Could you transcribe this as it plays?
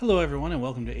Hello, everyone, and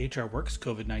welcome to HR Works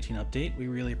COVID-19 Update. We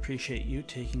really appreciate you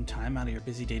taking time out of your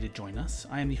busy day to join us.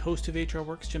 I am the host of HR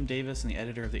Works, Jim Davis, and the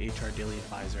editor of the HR Daily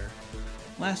Advisor.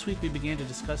 Last week, we began to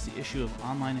discuss the issue of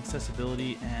online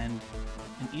accessibility and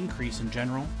an increase in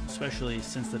general, especially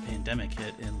since the pandemic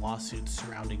hit, in lawsuits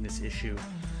surrounding this issue.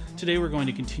 Today, we're going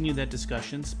to continue that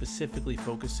discussion, specifically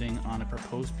focusing on a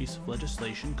proposed piece of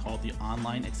legislation called the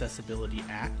Online Accessibility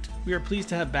Act. We are pleased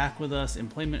to have back with us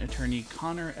employment attorney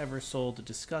Connor Eversole to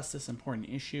discuss this important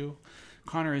issue.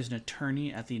 Connor is an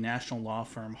attorney at the national law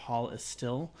firm Hall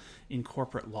Estill in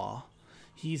corporate law.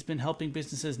 He's been helping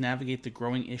businesses navigate the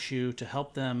growing issue to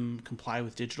help them comply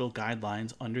with digital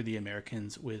guidelines under the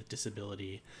Americans with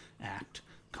Disability Act.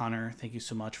 Connor, thank you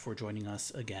so much for joining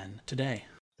us again today.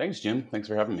 Thanks, Jim. Thanks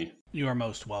for having me. You are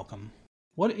most welcome.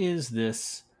 What is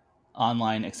this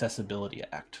Online Accessibility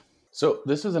Act? So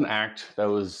this is an act that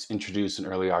was introduced in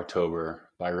early October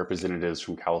by representatives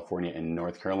from California and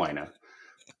North Carolina.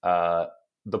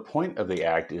 The point of the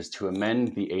act is to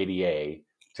amend the ADA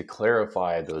to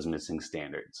clarify those missing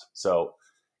standards. So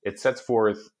it sets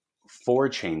forth four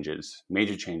changes,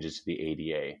 major changes to the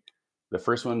ADA. The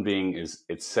first one being is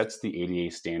it sets the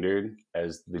ADA standard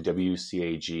as the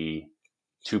WCAG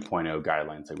 2.0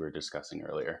 guidelines that we were discussing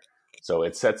earlier. So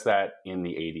it sets that in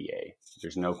the ADA.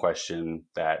 There's no question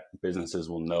that businesses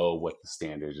will know what the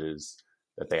standard is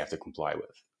that they have to comply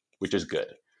with, which is good.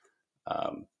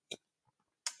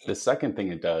 The second thing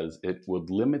it does, it would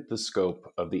limit the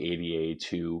scope of the ADA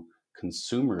to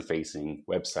consumer-facing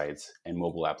websites and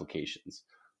mobile applications.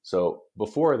 So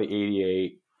before, the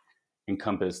ADA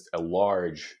encompassed a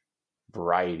large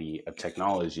variety of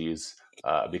technologies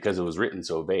because it was written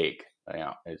so vague.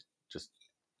 It's just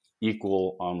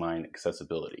equal online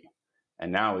accessibility.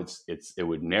 And now it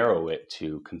would narrow it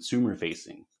to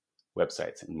consumer-facing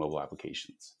websites and mobile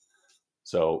applications.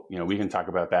 So, we can talk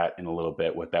about that in a little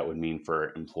bit, what that would mean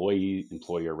for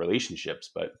employee-employer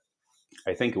relationships, but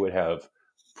I think it would have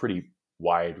pretty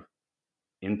wide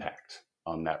impact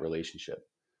on that relationship.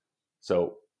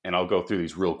 So, and I'll go through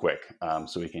these real quick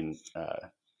so we can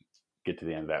get to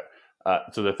the end of that.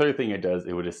 So the third thing it does,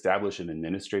 it would establish an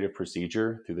administrative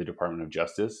procedure through the Department of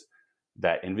Justice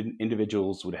that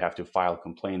individuals would have to file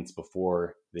complaints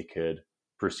before they could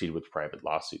proceed with private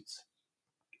lawsuits.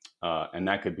 And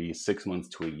that could be 6 months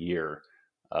to a year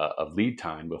of lead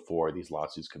time before these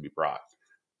lawsuits could be brought.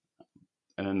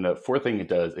 And then the fourth thing it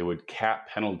does, it would cap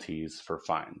penalties for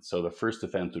fines. So the first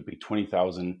offense would be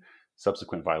 $20,000,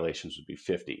 subsequent violations would be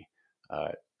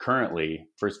 $50,000. Currently,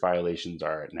 first violations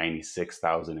are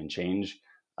 $96,000 and change,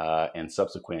 and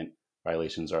subsequent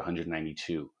violations are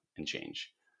 $192,000 and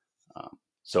change.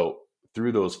 So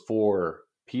through those four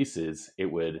pieces, it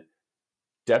would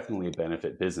definitely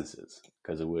benefit businesses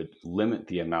because it would limit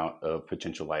the amount of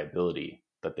potential liability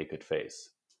that they could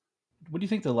face. What do you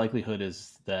think the likelihood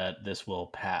is that this will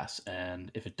pass?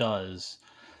 And if it does,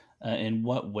 in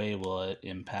what way will it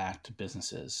impact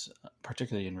businesses,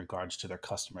 particularly in regards to their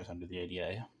customers under the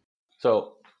ADA?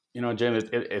 So, Jim,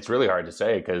 it's really hard to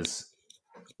say because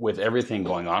with everything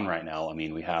going on right now,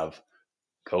 we have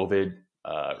COVID,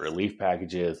 relief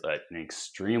packages, an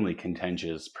extremely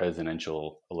contentious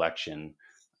presidential election,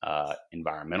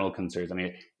 environmental concerns.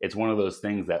 It's one of those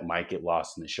things that might get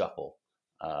lost in the shuffle.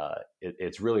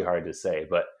 It's really hard to say,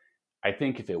 but I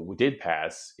think if it did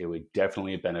pass, it would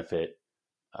definitely benefit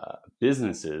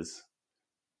businesses,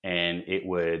 and it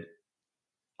would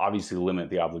obviously limit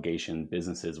the obligation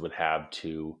businesses would have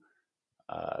to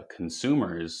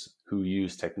consumers who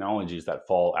use technologies that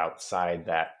fall outside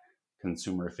that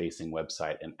consumer-facing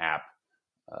website and app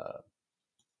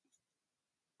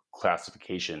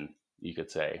classification, you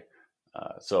could say.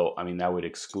 So that would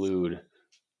exclude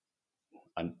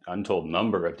an untold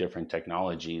number of different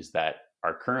technologies that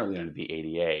are currently under the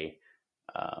ADA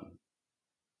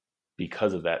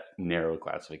because of that narrow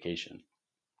classification.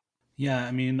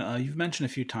 Yeah, you've mentioned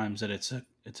a few times that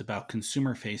it's about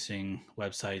consumer-facing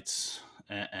websites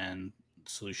and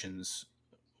solutions.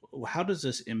 How does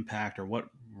this impact, or what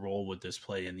role would this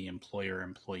play in the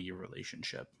employer-employee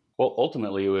relationship? Well,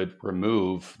 ultimately, it would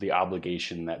remove the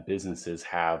obligation that businesses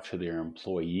have to their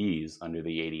employees under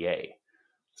the ADA.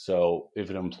 So if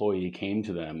an employee came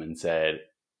to them and said,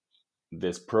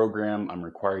 this program I'm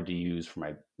required to use for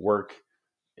my work,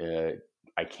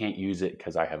 I can't use it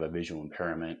because I have a visual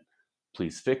impairment,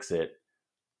 please fix it,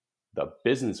 the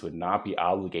business would not be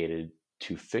obligated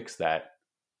to fix that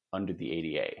under the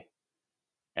ADA.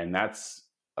 And that's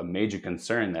a major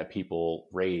concern that people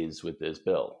raise with this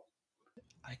bill.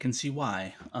 I can see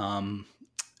why.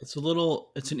 It's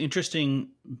an interesting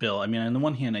bill. On the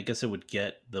one hand, I guess it would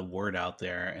get the word out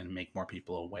there and make more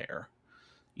people aware.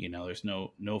 there's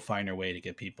no finer way to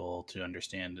get people to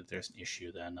understand that there's an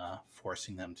issue than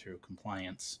forcing them through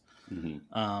compliance.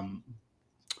 Mm-hmm.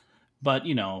 But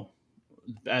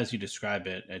as you describe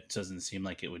it, it doesn't seem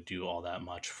like it would do all that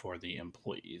much for the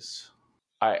employees.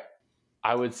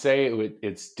 I would say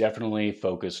it's definitely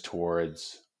focused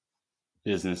towards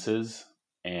businesses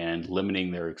and limiting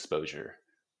their exposure.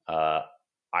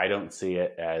 I don't see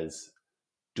it as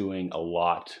doing a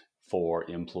lot for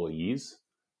employees,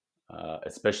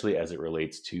 especially as it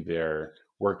relates to their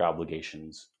work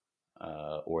obligations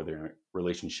or their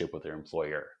relationship with their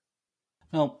employer.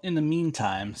 Well, in the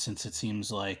meantime, since it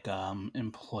seems like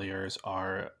employers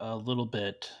are a little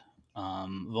bit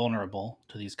vulnerable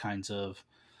to these kinds of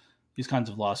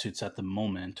lawsuits at the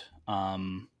moment,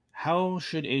 how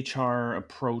should HR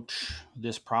approach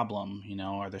this problem?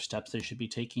 Are there steps they should be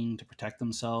taking to protect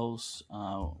themselves?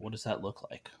 What does that look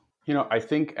like? I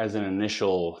think as an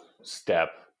initial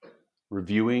step,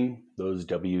 reviewing those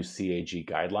WCAG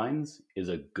guidelines is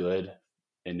a good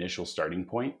initial starting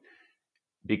point,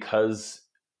 because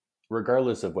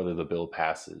regardless of whether the bill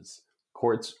passes,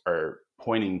 courts are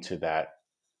pointing to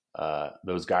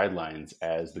those guidelines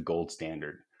as the gold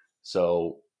standard.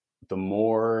 So the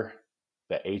more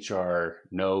that HR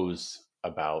knows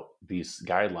about these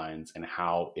guidelines and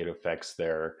how it affects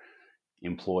their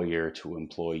employer to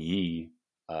employee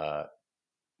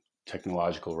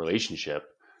technological relationship,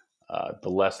 the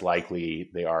less likely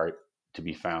they are to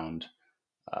be found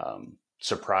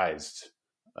surprised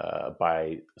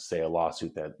by, say, a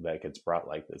lawsuit that gets brought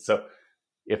like this. So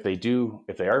if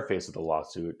they are faced with a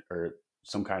lawsuit or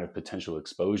some kind of potential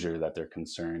exposure that they're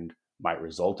concerned might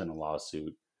result in a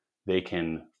lawsuit, they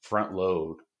can front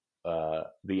load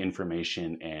the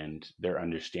information and their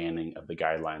understanding of the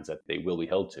guidelines that they will be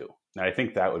held to. And I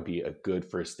think that would be a good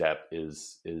first step,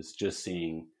 is just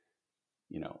seeing,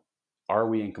 are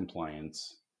we in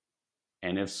compliance?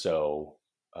 And if so,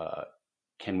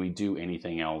 can we do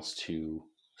anything else to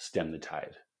stem the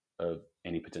tide of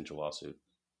any potential lawsuit?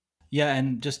 Yeah,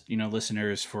 and just,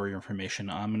 listeners, for your information,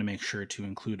 I'm going to make sure to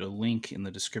include a link in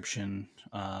the description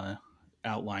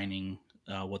outlining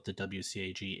what the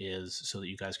WCAG is, so that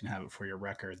you guys can have it for your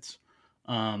records.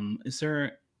 Is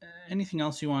there anything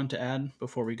else you wanted to add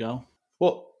before we go?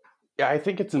 Well, yeah, I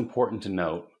think it's important to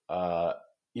note,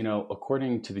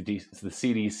 according to the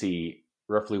CDC,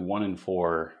 roughly 1 in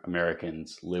 4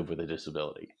 Americans live with a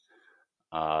disability.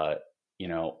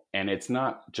 And it's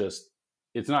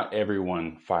not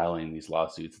everyone filing these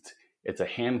lawsuits. It's a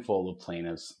handful of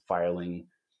plaintiffs filing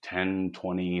 10,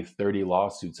 20, 30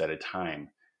 lawsuits at a time.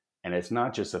 And it's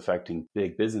not just affecting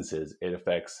big businesses, it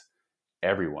affects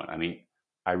everyone. I mean,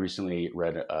 I recently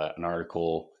read an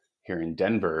article here in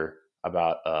Denver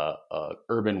about a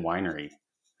urban winery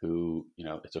who,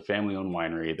 it's a family-owned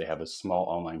winery. They have a small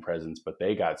online presence, but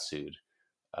they got sued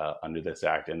under this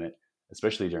act. And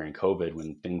especially during COVID,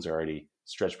 when things are already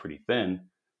stretched pretty thin,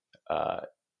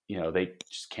 they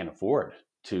just can't afford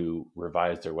to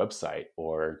revise their website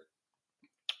or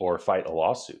fight a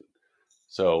lawsuit.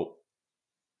 So,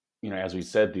 as we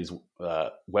said, these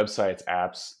websites,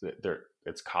 apps,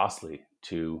 it's costly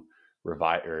to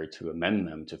revise or to amend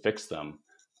them, to fix them.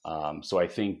 So I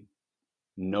think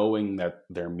knowing that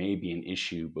there may be an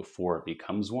issue before it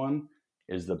becomes one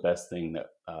is the best thing that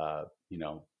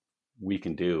we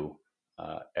can do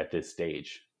at this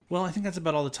stage. Well, I think that's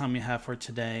about all the time we have for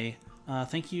today.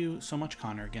 Thank you so much,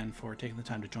 Connor, again, for taking the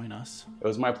time to join us. It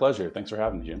was my pleasure. Thanks for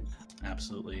having me, Jim.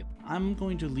 Absolutely. I'm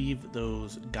going to leave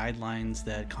those guidelines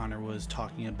that Connor was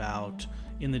talking about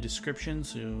in the description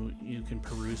so you can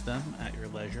peruse them at your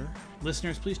leisure.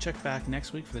 Listeners, please check back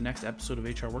next week for the next episode of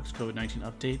HR Works COVID-19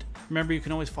 Update. Remember, you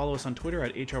can always follow us on Twitter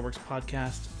at HR Works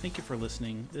Podcast. Thank you for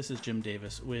listening. This is Jim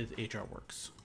Davis with HR Works.